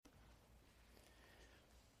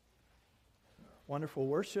Wonderful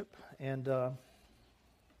worship, and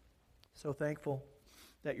so thankful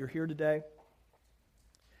that you're here today.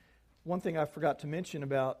 One thing I forgot to mention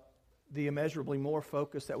about the Immeasurably More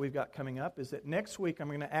focus that we've got coming up is that next week I'm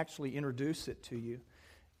going to actually introduce it to you.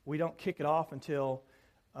 We don't kick it off until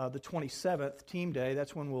the 27th, Team Day.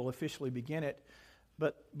 That's when we'll officially begin it.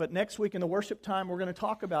 But next week in the worship time, we're going to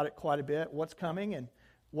talk about it quite a bit, what's coming and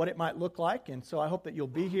what it might look like. And so I hope that you'll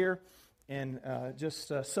be here and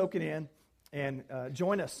just soak it in and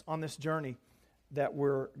join us on this journey that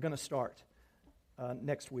we're going to start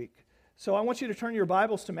next week. So I want you to turn your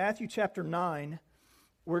Bibles to Matthew chapter 9.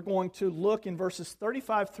 We're going to look in verses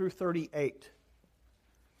 35 through 38.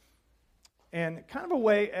 And kind of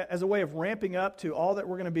as a way of ramping up to all that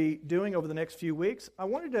we're going to be doing over the next few weeks, I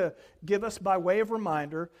wanted to give us, by way of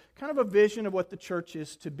reminder, kind of a vision of what the church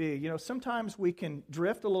is to be. You know, sometimes we can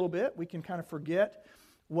drift a little bit. We can kind of forget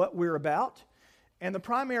what we're about. And the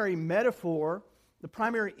primary metaphor, the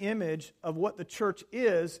primary image of what the church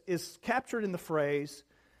is captured in the phrase,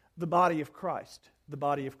 the body of Christ. The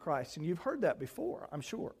body of Christ. And you've heard that before, I'm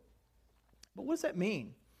sure. But what does that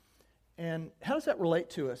mean? And how does that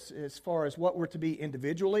relate to us as far as what we're to be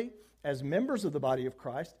individually as members of the body of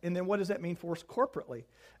Christ? And then what does that mean for us corporately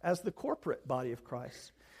as the corporate body of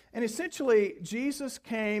Christ? And essentially, Jesus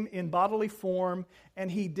came in bodily form,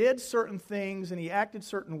 and he did certain things, and he acted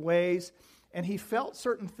certain ways, and he felt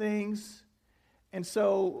certain things. And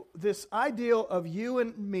so this ideal of you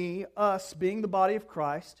and me, us being the body of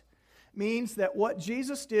Christ, means that what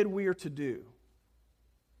Jesus did, we are to do.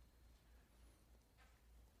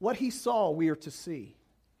 What he saw, we are to see.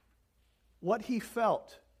 What he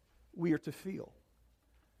felt, we are to feel.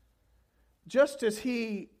 Just as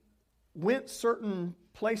he went certain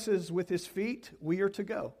places with his feet, we are to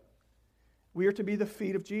go. We are to be the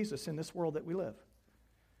feet of Jesus in this world that we live.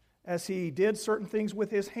 As he did certain things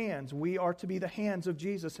with his hands, we are to be the hands of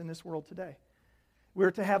Jesus in this world today.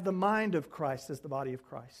 We're to have the mind of Christ as the body of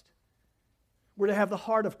Christ. We're to have the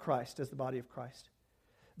heart of Christ as the body of Christ.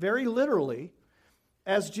 Very literally,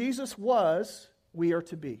 as Jesus was, we are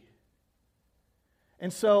to be.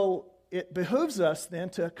 And so it behooves us then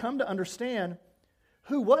to come to understand,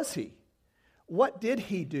 who was he? What did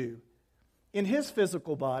he do in his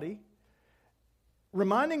physical body?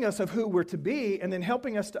 Reminding us of who we're to be and then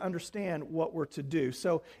helping us to understand what we're to do.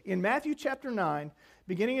 So in Matthew chapter 9,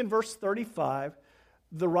 beginning in verse 35,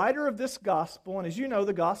 the writer of this gospel, and as you know,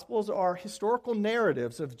 the gospels are historical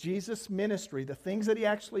narratives of Jesus' ministry, the things that he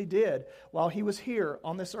actually did while he was here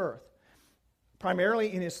on this earth.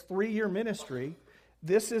 Primarily in his 3-year ministry,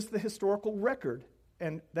 this is the historical record.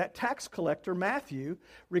 And that tax collector, Matthew,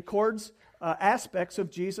 records aspects of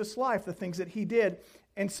Jesus' life, the things that he did.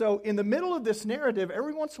 And so in the middle of this narrative,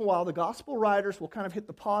 every once in a while, the gospel writers will kind of hit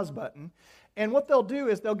the pause button. And what they'll do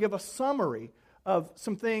is they'll give a summary of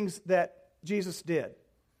some things that Jesus did.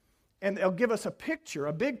 And they'll give us a picture,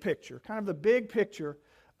 a big picture, kind of the big picture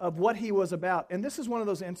of what he was about. And this is one of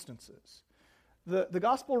those instances. The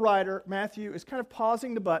gospel writer, Matthew, is kind of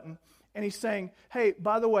pausing the button, and he's saying, hey,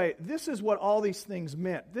 by the way, this is what all these things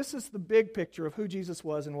meant. This is the big picture of who Jesus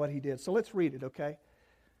was and what he did. So let's read it, okay?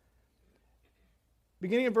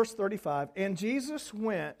 Beginning in verse 35, and Jesus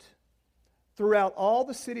went throughout all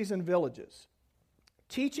the cities and villages,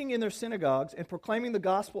 teaching in their synagogues and proclaiming the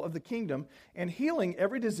gospel of the kingdom and healing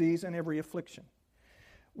every disease and every affliction.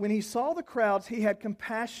 When he saw the crowds, he had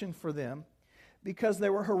compassion for them because they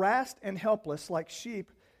were harassed and helpless like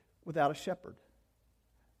sheep without a shepherd.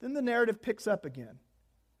 Then the narrative picks up again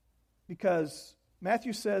because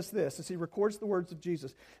Matthew says this as he records the words of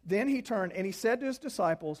Jesus. Then he turned and he said to his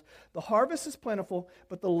disciples, the harvest is plentiful,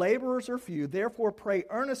 but the laborers are few. Therefore pray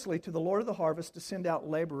earnestly to the Lord of the harvest to send out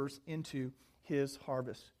laborers into his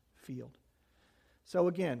harvest field. So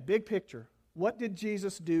again, big picture. What did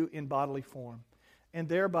Jesus do in bodily form? And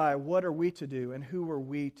thereby, what are we to do and who are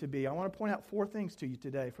we to be? I want to point out 4 things to you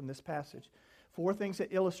today from this passage. 4 things that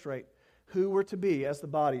illustrate who we're to be as the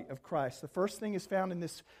body of Christ. The first thing is found in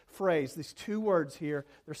this phrase, these 2 words here.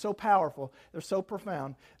 They're so powerful. They're so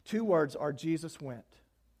profound. 2 words are Jesus went.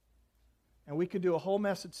 And we could do a whole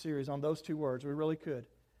message series on those 2 words. We really could.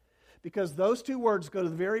 Because those 2 words go to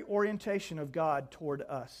the very orientation of God toward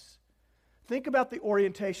us. Think about the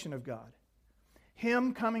orientation of God.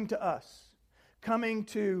 Him coming to us, coming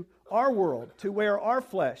to our world, to wear our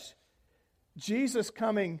flesh. Jesus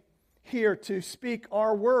coming here to speak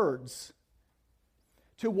our words,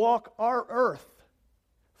 to walk our earth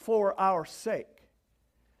for our sake.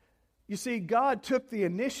 You see, God took the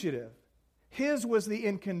initiative. His was the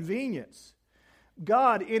inconvenience.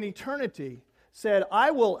 God in eternity said,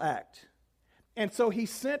 I will act. And so he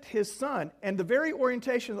sent his Son. And the very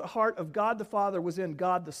orientation of the heart of God the Father was in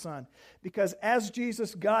God the Son. Because as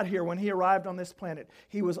Jesus got here, when he arrived on this planet,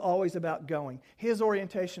 he was always about going. His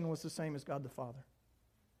orientation was the same as God the Father.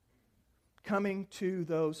 Coming to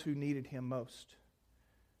those who needed him most.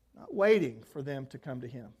 Not waiting for them to come to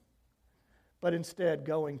him, but instead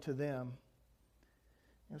going to them.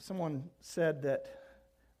 Someone said that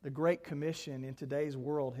the Great Commission in today's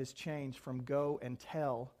world has changed from go and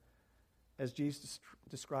tell, as Jesus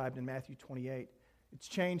described in Matthew 28. It's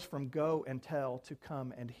changed from go and tell to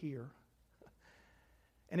come and hear.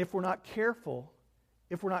 And if we're not careful,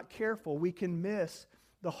 we can miss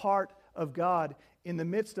the heart of God in the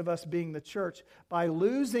midst of us being the church by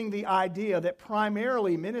losing the idea that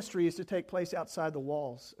primarily ministry is to take place outside the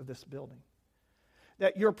walls of this building.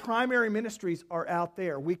 That your primary ministries are out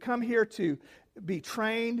there. We come here to be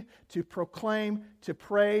trained, to proclaim, to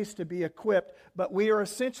praise, to be equipped, but we are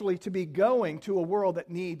essentially to be going to a world that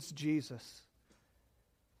needs Jesus.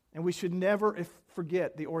 And we should never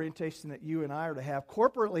forget the orientation that you and I are to have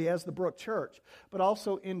corporately as the Brook Church, but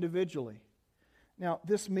also individually. Now,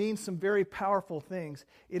 this means some very powerful things.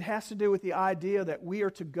 It has to do with the idea that we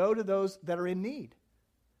are to go to those that are in need.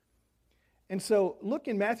 And so, look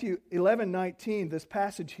in Matthew 11:19, this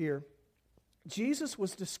passage here. Jesus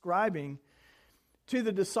was describing to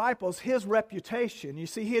the disciples his reputation. You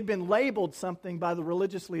see, he had been labeled something by the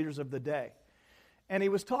religious leaders of the day. And he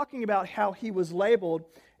was talking about how he was labeled.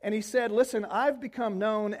 And he said, listen, I've become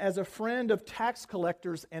known as a friend of tax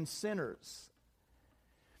collectors and sinners.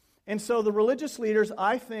 And so the religious leaders,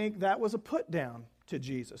 I think that was a put down to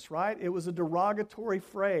Jesus, right? It was a derogatory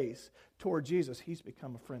phrase toward Jesus. He's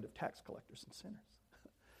become a friend of tax collectors and sinners.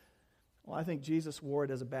 Well, I think Jesus wore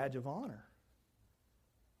it as a badge of honor.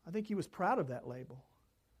 I think he was proud of that label.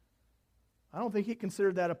 I don't think he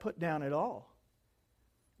considered that a put down at all.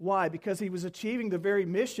 Why? Because he was achieving the very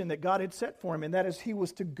mission that God had set for him, and that is he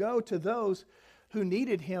was to go to those who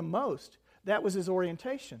needed him most. That was his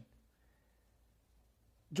orientation.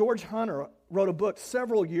 George Hunter wrote a book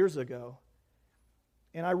several years ago,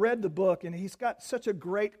 and I read the book, and he's got such a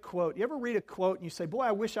great quote. You ever read a quote and you say, boy,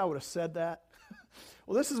 I wish I would have said that?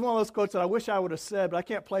 Well, this is one of those quotes that I wish I would have said, but I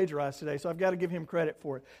can't plagiarize today, so I've got to give him credit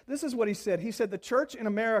for it. This is what he said. He said, the church in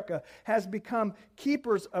America has become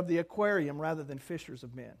keepers of the aquarium rather than fishers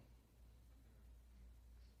of men.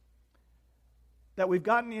 That we've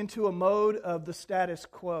gotten into a mode of the status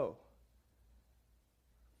quo.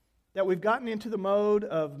 That we've gotten into the mode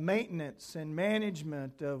of maintenance and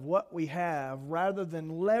management of what we have rather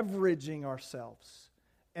than leveraging ourselves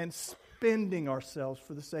and spending ourselves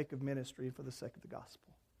for the sake of ministry and for the sake of the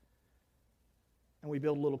gospel. And we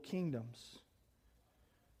build little kingdoms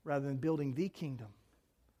rather than building the kingdom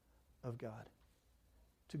of God.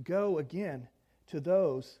 To go again to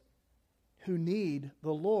those who need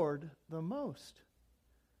the Lord the most.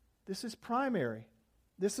 This is primary.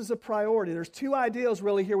 This is a priority. There's two ideals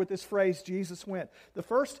really here with this phrase, Jesus went. The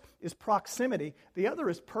first is proximity. The other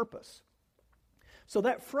is purpose. So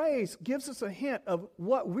that phrase gives us a hint of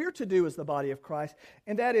what we're to do as the body of Christ,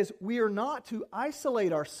 and that is we are not to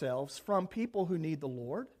isolate ourselves from people who need the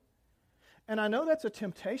Lord. And I know that's a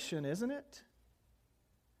temptation, isn't it?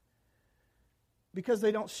 Because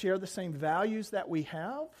they don't share the same values that we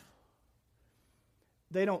have.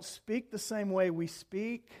 They don't speak the same way we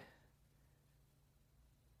speak.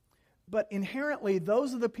 But inherently,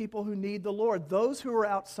 those are the people who need the Lord, those who are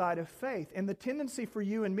outside of faith. And the tendency for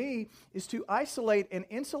you and me is to isolate and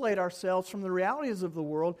insulate ourselves from the realities of the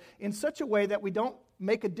world in such a way that we don't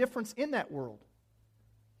make a difference in that world.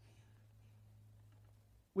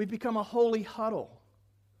 We've become a holy huddle,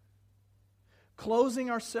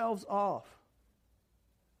 closing ourselves off,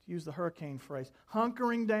 to use the hurricane phrase,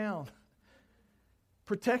 hunkering down,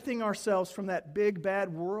 protecting ourselves from that big,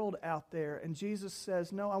 bad world out there. And Jesus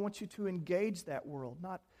says, no, I want you to engage that world,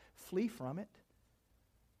 not flee from it.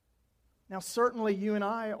 Now, certainly you and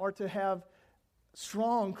I are to have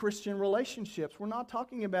strong Christian relationships. We're not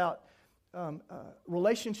talking about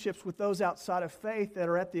relationships with those outside of faith that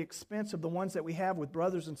are at the expense of the ones that we have with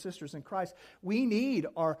brothers and sisters in Christ. We need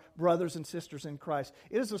our brothers and sisters in Christ.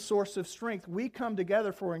 It is a source of strength. We come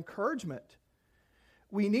together for encouragement.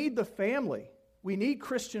 We need the family. We need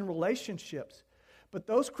Christian relationships, but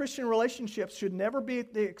those Christian relationships should never be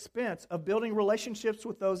at the expense of building relationships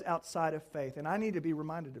with those outside of faith, and I need to be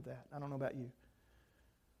reminded of that. I don't know about you.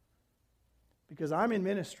 Because I'm in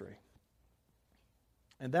ministry,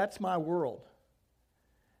 and that's my world.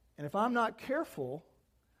 And if I'm not careful,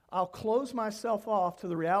 I'll close myself off to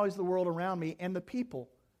the realities of the world around me and the people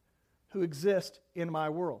who exist in my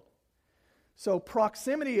world. So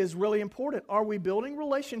proximity is really important. Are we building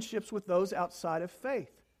relationships with those outside of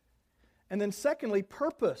faith? And then secondly,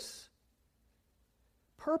 purpose.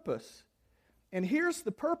 Purpose. And here's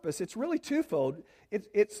the purpose. It's really twofold.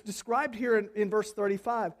 It's described here in verse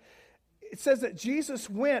 35. It says that Jesus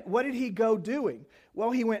went, what did he go doing?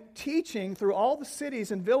 Well, he went teaching through all the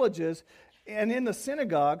cities and villages and in the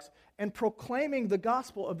synagogues and proclaiming the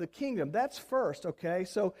gospel of the kingdom. That's first, okay?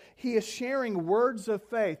 So he is sharing words of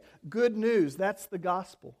faith, good news. That's the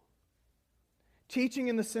gospel. Teaching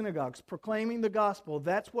in the synagogues, proclaiming the gospel,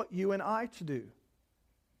 that's what you and I to do.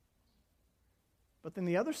 But then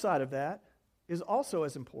the other side of that is also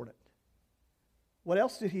as important. What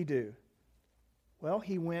else did he do? Well,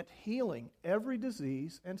 he went healing every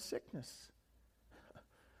disease and sickness.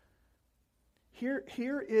 Here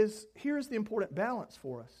is the important balance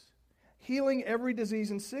for us. Healing every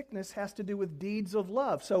disease and sickness has to do with deeds of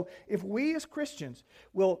love. So if we as Christians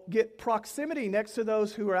will get proximity next to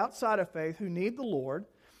those who are outside of faith, who need the Lord,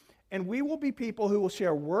 and we will be people who will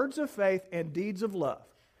share words of faith and deeds of love.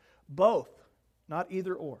 Both, not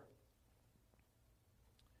either or.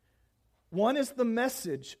 One is the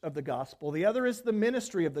message of the gospel. The other is the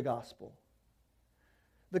ministry of the gospel.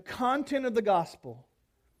 The content of the gospel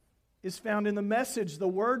is found in the message, the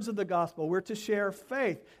words of the gospel. We're to share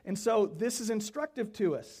faith. And so this is instructive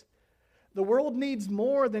to us. The world needs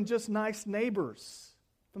more than just nice neighbors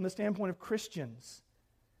from the standpoint of Christians.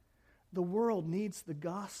 The world needs the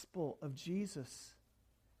gospel of Jesus.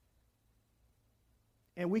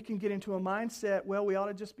 And we can get into a mindset, well, we ought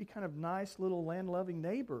to just be kind of nice little land-loving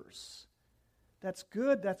neighbors. That's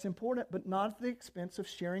good, that's important, but not at the expense of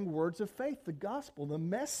sharing words of faith, the gospel, the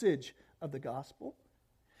message of the gospel.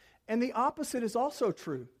 And the opposite is also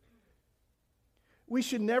true. We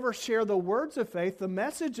should never share the words of faith, the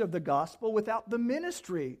message of the gospel, without the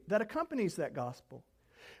ministry that accompanies that gospel.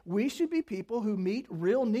 We should be people who meet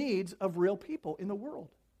real needs of real people in the world.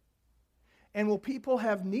 And will people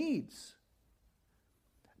have needs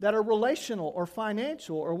that are relational or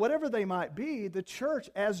financial or whatever they might be, the church,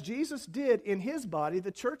 as Jesus did in his body,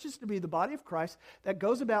 the church is to be the body of Christ that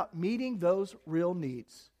goes about meeting those real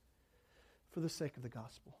needs for the sake of the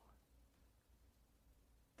gospel.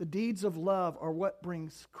 The deeds of love are what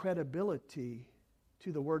brings credibility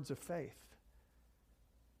to the words of faith.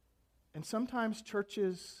 And sometimes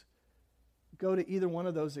churches go to either one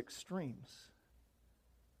of those extremes.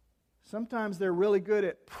 Sometimes they're really good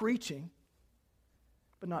at preaching,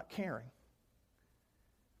 but not caring.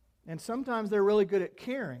 And sometimes they're really good at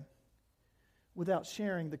caring without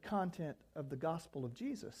sharing the content of the gospel of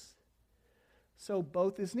Jesus. So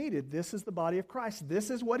both is needed. This is the body of Christ. This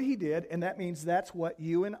is what he did, and that means that's what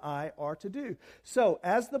you and I are to do. So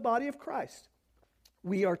as the body of Christ,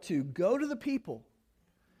 we are to go to the people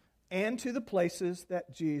and to the places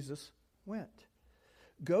that Jesus went.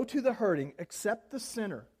 Go to the hurting, accept the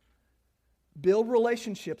sinner, build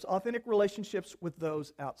relationships, authentic relationships with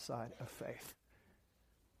those outside of faith.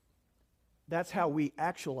 That's how we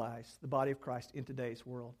actualize the body of Christ in today's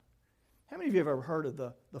world. How many of you have ever heard of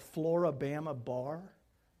the Flora-Bama Bar?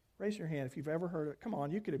 Raise your hand if you've ever heard of it. Come on,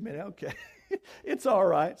 you could admit it. Okay. It's all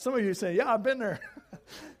right. Some of you say, yeah, I've been there.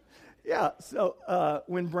 Yeah, so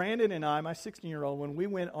when Brandon and I, my 16-year-old, when we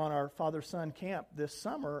went on our father-son camp this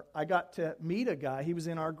summer, I got to meet a guy, he was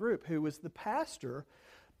in our group, who was the pastor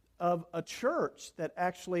of a church that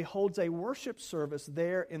actually holds a worship service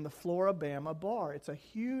there in the Flora-Bama Bar. It's a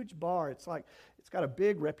huge bar. It's got a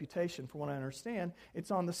big reputation, from what I understand.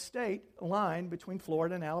 It's on the state line between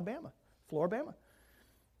Florida and Alabama, Flora-Bama.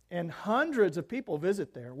 And hundreds of people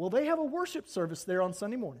visit there. Well, they have a worship service there on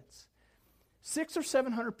Sunday mornings. 600 or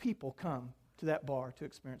 700 people come to that bar to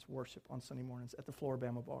experience worship on Sunday mornings at the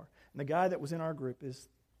Flora-Bama Bar. And the guy that was in our group is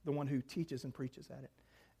the one who teaches and preaches at it.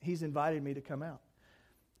 He's invited me to come out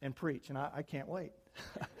and preach, and I can't wait.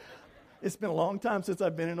 It's been a long time since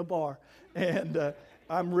I've been in a bar, and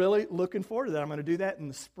I'm really looking forward to that. I'm going to do that in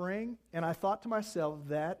the spring, and I thought to myself,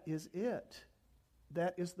 that is it.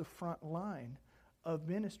 That is the front line of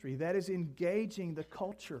ministry. That is engaging the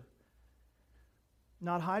culture,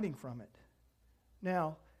 not hiding from it.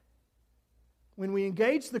 Now, when we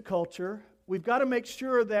engage the culture, we've got to make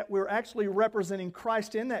sure that we're actually representing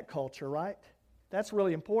Christ in that culture, right? That's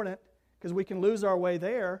really important, because we can lose our way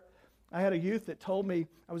there. I had a youth that told me,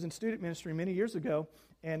 I was in student ministry many years ago,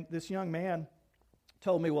 and this young man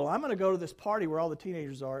told me, well, I'm going to go to this party where all the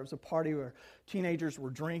teenagers are. It was a party where teenagers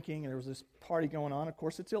were drinking, and there was this party going on. Of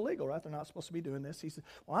course, it's illegal, right? They're not supposed to be doing this. He said,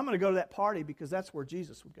 well, I'm going to go to that party because that's where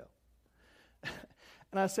Jesus would go.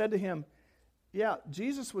 And I said to him, yeah,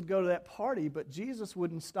 Jesus would go to that party, but Jesus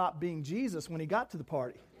wouldn't stop being Jesus when he got to the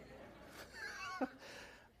party.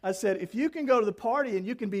 I said, if you can go to the party and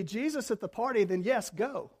you can be Jesus at the party, then yes,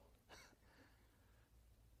 go.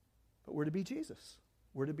 But we're to be Jesus.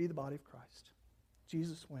 We're to be the body of Christ.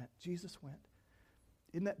 Jesus went. Jesus went.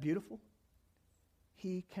 Isn't that beautiful?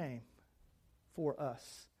 He came for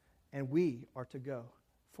us, and we are to go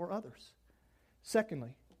for others.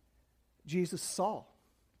 Secondly, Jesus saw.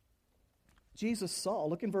 Jesus saw.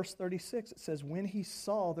 Look in verse 36. It says, when he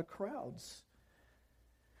saw the crowds.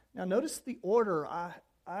 Now notice the order.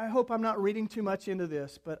 I hope I'm not reading too much into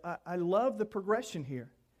this, but I love the progression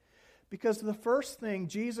here. Because the first thing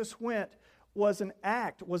Jesus went was an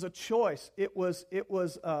act, was a choice. It was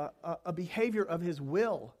a behavior of his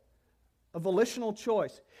will, a volitional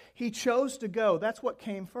choice. He chose to go. That's what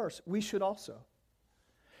came first. We should also.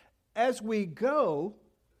 As we go,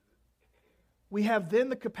 we have then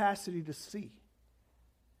the capacity to see.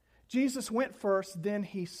 Jesus went first, then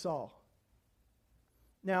he saw.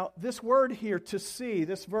 Now, this word here, to see,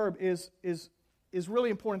 this verb is really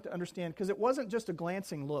important to understand because it wasn't just a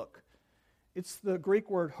glancing look. It's the Greek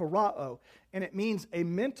word horao, and it means a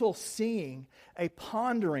mental seeing, a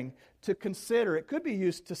pondering, to consider. It could be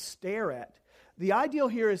used to stare at. The ideal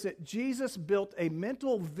here is that Jesus built a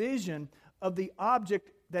mental vision of the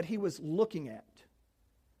object that he was looking at.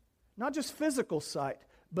 Not just physical sight,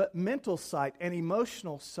 but mental sight and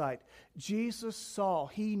emotional sight. Jesus saw,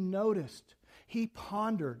 he noticed, he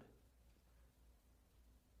pondered.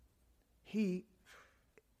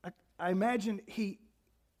 I imagine he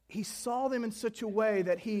saw them in such a way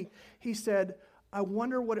that he said, I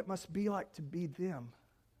wonder what it must be like to be them.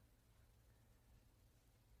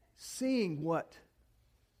 Seeing what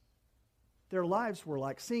their lives were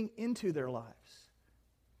like, seeing into their lives.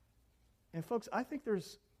 And folks, I think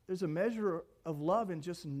there's a measure of love in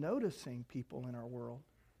just noticing people in our world.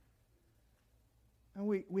 And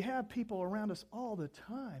we have people around us all the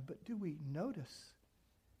time, but do we notice?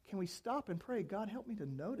 Can we stop and pray, God, help me to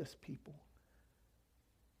notice people?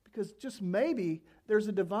 Because just maybe there's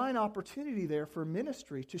a divine opportunity there for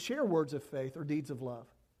ministry to share words of faith or deeds of love.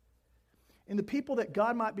 And the people that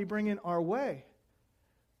God might be bringing our way.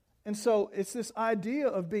 And so it's this idea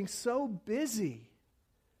of being so busy.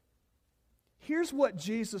 Here's what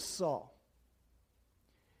Jesus saw.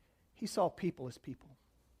 He saw people as people.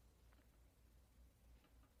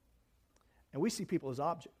 And we see people as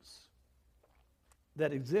objects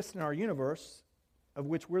that exist in our universe of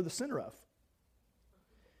which we're the center of.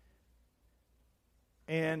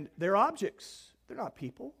 And they're objects. They're not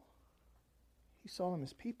people. He saw them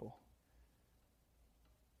as people.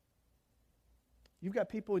 You've got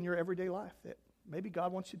people in your everyday life that maybe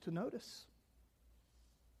God wants you to notice.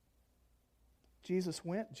 Jesus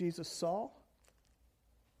went, Jesus saw.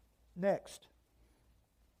 Next.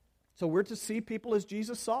 So we're to see people as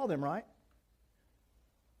Jesus saw them, right?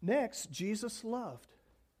 Next, Jesus loved.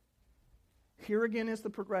 Here again is the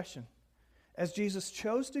progression. As Jesus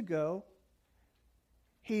chose to go,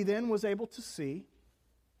 he then was able to see,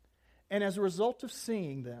 and as a result of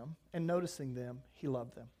seeing them and noticing them, he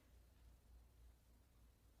loved them.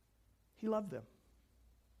 He loved them.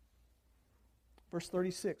 Verse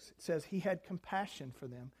 36, it says, he had compassion for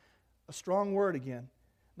them. A strong word again,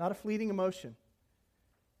 not a fleeting emotion,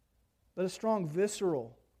 but a strong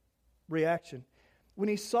visceral reaction. When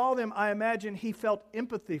he saw them, I imagine he felt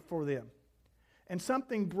empathy for them. And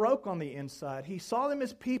something broke on the inside. He saw them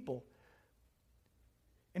as people.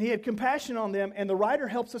 And he had compassion on them. And the writer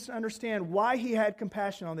helps us to understand why he had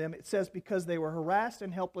compassion on them. It says, because they were harassed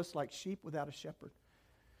and helpless like sheep without a shepherd.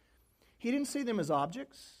 He didn't see them as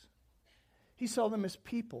objects. He saw them as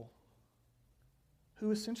people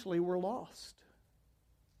who essentially were lost.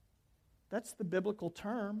 That's the biblical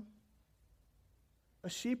term. A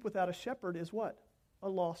sheep without a shepherd is what? A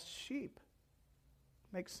lost sheep.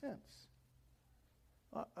 Makes sense.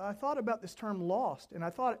 I thought about this term lost, and I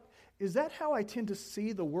thought, is that how I tend to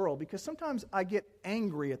see the world? Because sometimes I get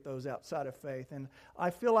angry at those outside of faith, and I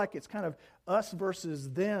feel like it's kind of us versus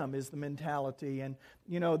them is the mentality, and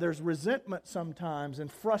there's resentment sometimes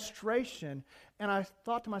and frustration, and I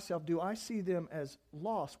thought to myself, do I see them as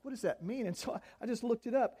lost? What does that mean? And so I just looked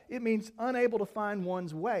it up. It means unable to find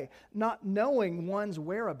one's way, not knowing one's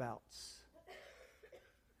whereabouts.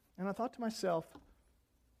 And I thought to myself,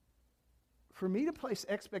 for me to place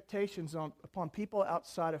expectations upon people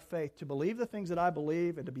outside of faith to believe the things that I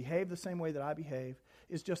believe and to behave the same way that I behave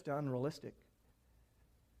is just unrealistic.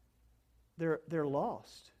 They're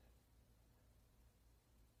lost.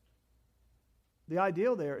 The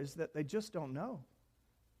ideal there is that they just don't know.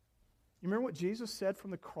 You remember what Jesus said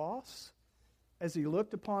from the cross as he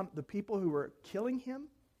looked upon the people who were killing him?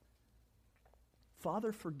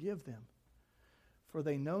 Father, forgive them, for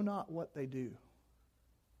they know not what they do.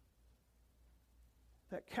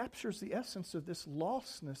 that captures the essence of this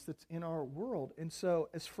lostness that's in our world. And so,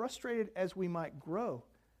 as frustrated as we might grow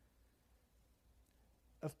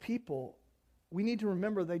of people, we need to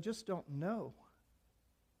remember they just don't know.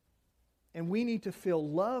 And we need to feel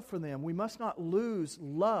love for them. We must not lose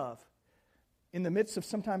love. In the midst of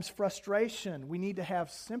sometimes frustration, we need to have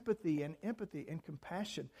sympathy and empathy and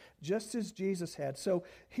compassion, just as Jesus had. So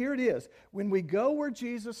here it is. When we go where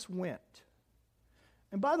Jesus went,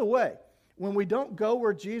 and by the way, when we don't go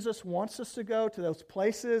where Jesus wants us to go, to those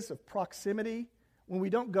places of proximity, when we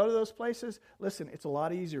don't go to those places, listen, it's a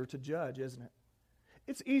lot easier to judge, isn't it?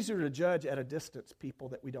 It's easier to judge at a distance people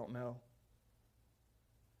that we don't know.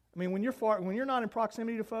 I mean, when you're not in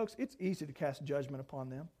proximity to folks, it's easy to cast judgment upon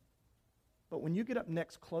them. But when you get up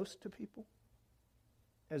next close to people,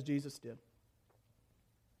 as Jesus did,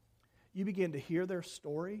 you begin to hear their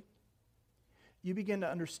story. You begin to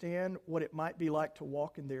understand what it might be like to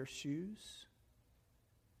walk in their shoes.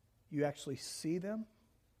 You actually see them.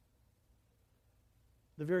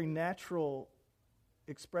 The very natural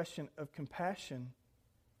expression of compassion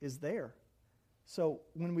is there. So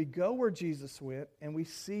when we go where Jesus went and we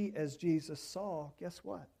see as Jesus saw, guess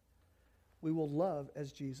what? We will love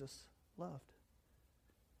as Jesus loved.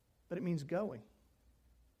 But it means going.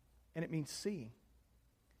 And it means seeing.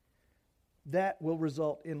 That will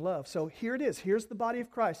result in love. So here it is. Here's the body of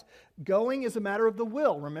Christ. Going is a matter of the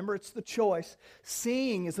will. Remember, it's the choice.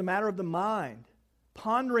 Seeing is a matter of the mind.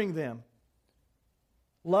 Pondering them.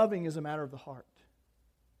 Loving is a matter of the heart.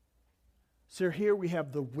 So here we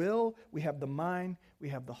have the will, we have the mind, we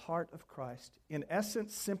have the heart of Christ. In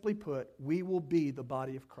essence, simply put, we will be the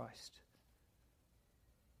body of Christ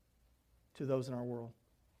to those in our world.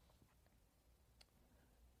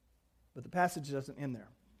 But the passage doesn't end there.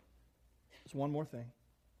 There's one more thing.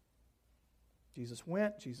 Jesus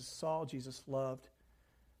went, Jesus saw, Jesus loved.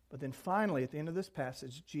 But then finally, at the end of this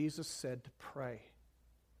passage, Jesus said to pray.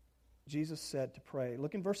 Jesus said to pray.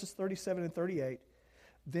 Look in verses 37 and 38.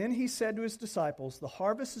 Then he said to his disciples, "The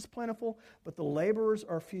harvest is plentiful, but the laborers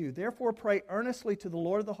are few. Therefore pray earnestly to the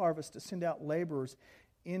Lord of the harvest to send out laborers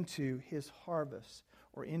into his harvest,"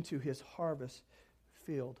 or into his harvest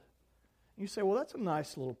field. You say, well, that's a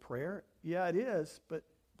nice little prayer. Yeah, it is, but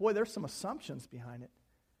boy, there's some assumptions behind it.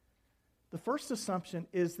 The first assumption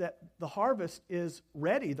is that the harvest is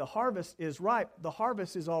ready. The harvest is ripe. The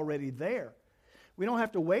harvest is already there. We don't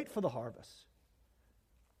have to wait for the harvest.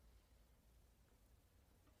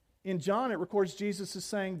 In John, it records Jesus is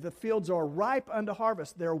saying the fields are ripe unto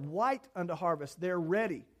harvest. They're white unto harvest. They're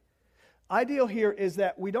ready. Ideal here is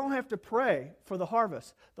that we don't have to pray for the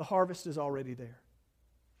harvest. The harvest is already there.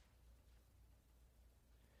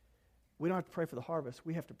 We don't have to pray for the harvest.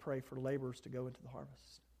 We have to pray for laborers to go into the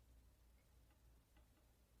harvest.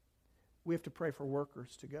 We have to pray for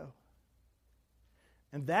workers to go.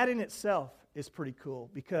 And that in itself is pretty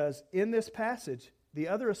cool, because in this passage, the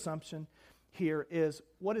other assumption here is,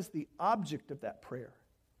 what is the object of that prayer?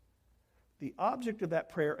 The object of that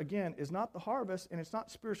prayer, again, is not the harvest, and it's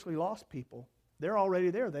not spiritually lost people. They're already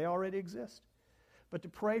there. They already exist. But to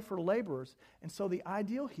pray for laborers. And so the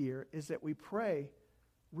ideal here is that we pray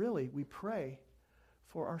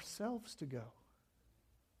for ourselves to go.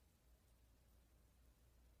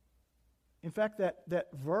 In fact, that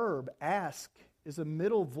verb, ask, is a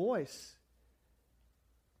middle voice.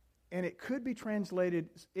 And it could be translated,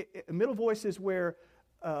 a middle voice is where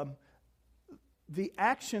the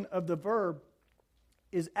action of the verb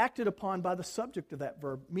is acted upon by the subject of that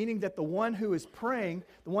verb, meaning that the one who is praying,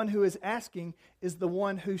 the one who is asking, is the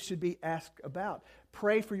one who should be asked about.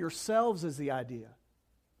 Pray for yourselves is the idea.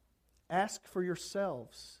 Ask for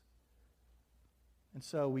yourselves. And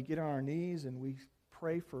so we get on our knees and we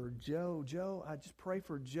pray for Joe. Joe, I just pray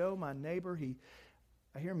for Joe, my neighbor.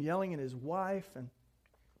 I hear him yelling at his wife, and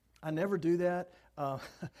I never do that.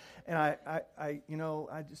 And I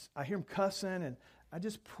hear him cussing, and I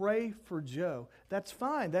just pray for Joe. That's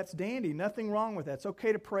fine. That's dandy. Nothing wrong with that. It's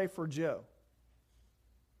okay to pray for Joe.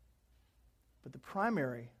 But the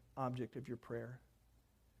primary object of your prayer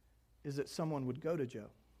is that someone would go to Joe.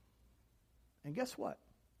 And guess what?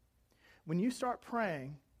 When you start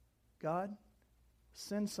praying, God,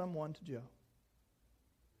 send someone to Joe.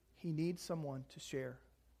 He needs someone to share.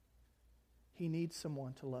 He needs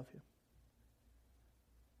someone to love him.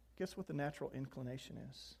 Guess what the natural inclination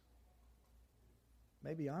is?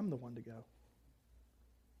 Maybe I'm the one to go.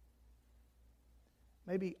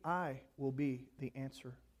 Maybe I will be the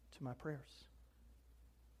answer to my prayers.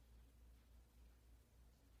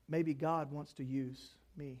 Maybe God wants to use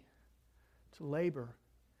me to labor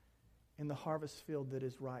in the harvest field that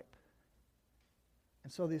is ripe.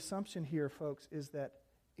 And so the assumption here, folks, is that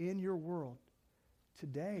in your world,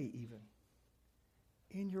 today even,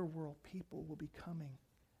 in your world, people will be coming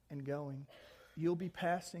and going. You'll be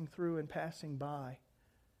passing through and passing by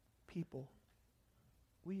people.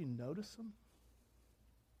 Will you notice them?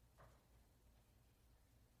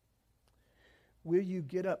 Will you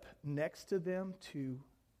get up next to them to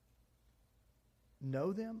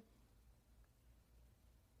know them?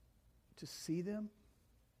 To see them?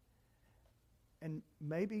 And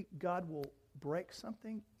maybe God will break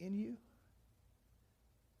something in you.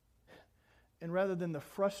 And rather than the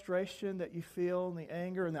frustration that you feel, and the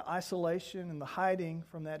anger and the isolation and the hiding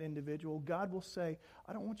from that individual, God will say,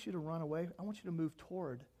 I don't want you to run away. I want you to move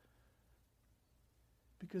toward.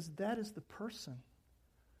 Because that is the person.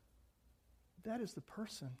 That is the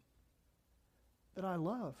person that I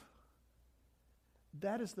love.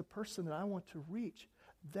 That is the person that I want to reach.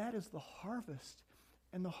 That is the harvest.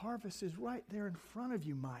 And the harvest is right there in front of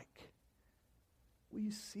you, Mike. Will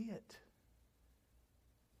you see it?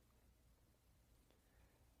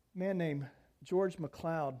 A man named George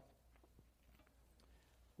MacLeod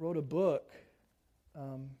wrote a book.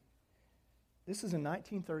 This is in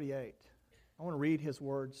 1938. I want to read his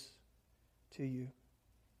words to you.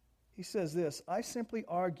 He says this, I simply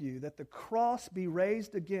argue that the cross be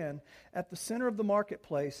raised again at the center of the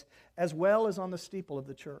marketplace as well as on the steeple of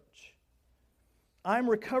the church. I'm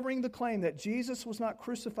recovering the claim that Jesus was not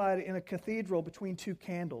crucified in a cathedral between two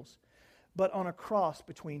candles, but on a cross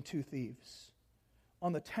between two thieves,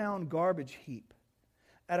 on the town garbage heap,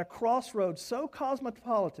 at a crossroads so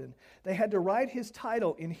cosmopolitan they had to write his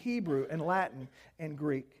title in Hebrew and Latin and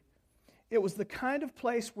Greek. It was the kind of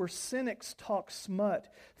place where cynics talk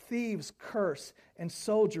smut, thieves curse, and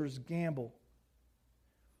soldiers gamble.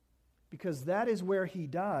 Because that is where he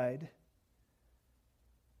died,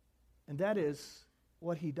 and that is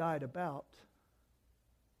what he died about.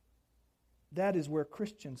 That is where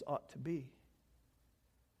Christians ought to be,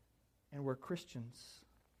 and where Christians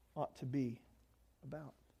ought to be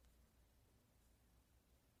about.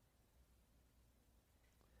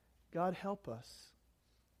 God help us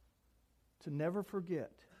to never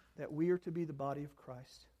forget that we are to be the body of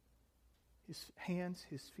Christ. His hands,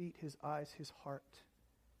 his feet, his eyes, his heart.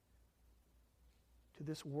 To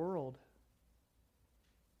this world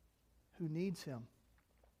who needs him.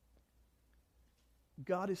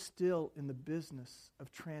 God is still in the business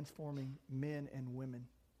of transforming men and women.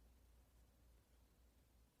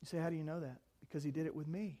 You say, how do you know that? Because he did it with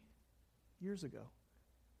me years ago.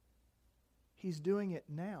 He's doing it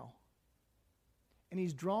now. And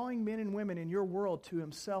he's drawing men and women in your world to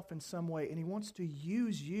himself in some way. And he wants to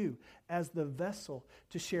use you as the vessel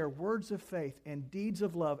to share words of faith and deeds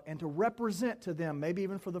of love and to represent to them, maybe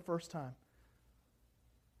even for the first time,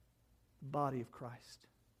 the body of Christ.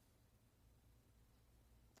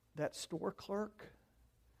 That store clerk,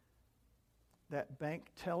 that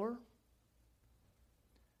bank teller,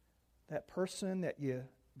 that person that you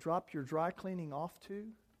drop your dry cleaning off to,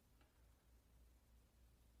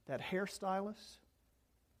 that hairstylist,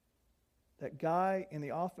 that guy in the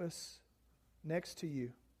office next to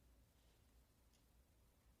you.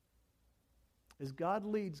 As God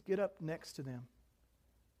leads, get up next to them.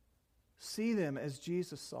 See them as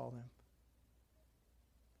Jesus saw them.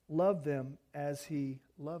 Love them as he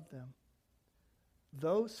loved them.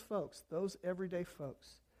 Those folks, those everyday folks,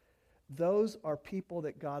 those are people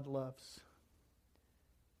that God loves.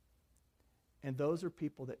 And those are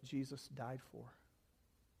people that Jesus died for.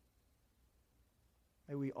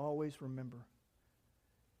 May we always remember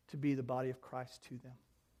to be the body of Christ to them.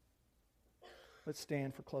 Let's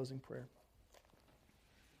stand for closing prayer.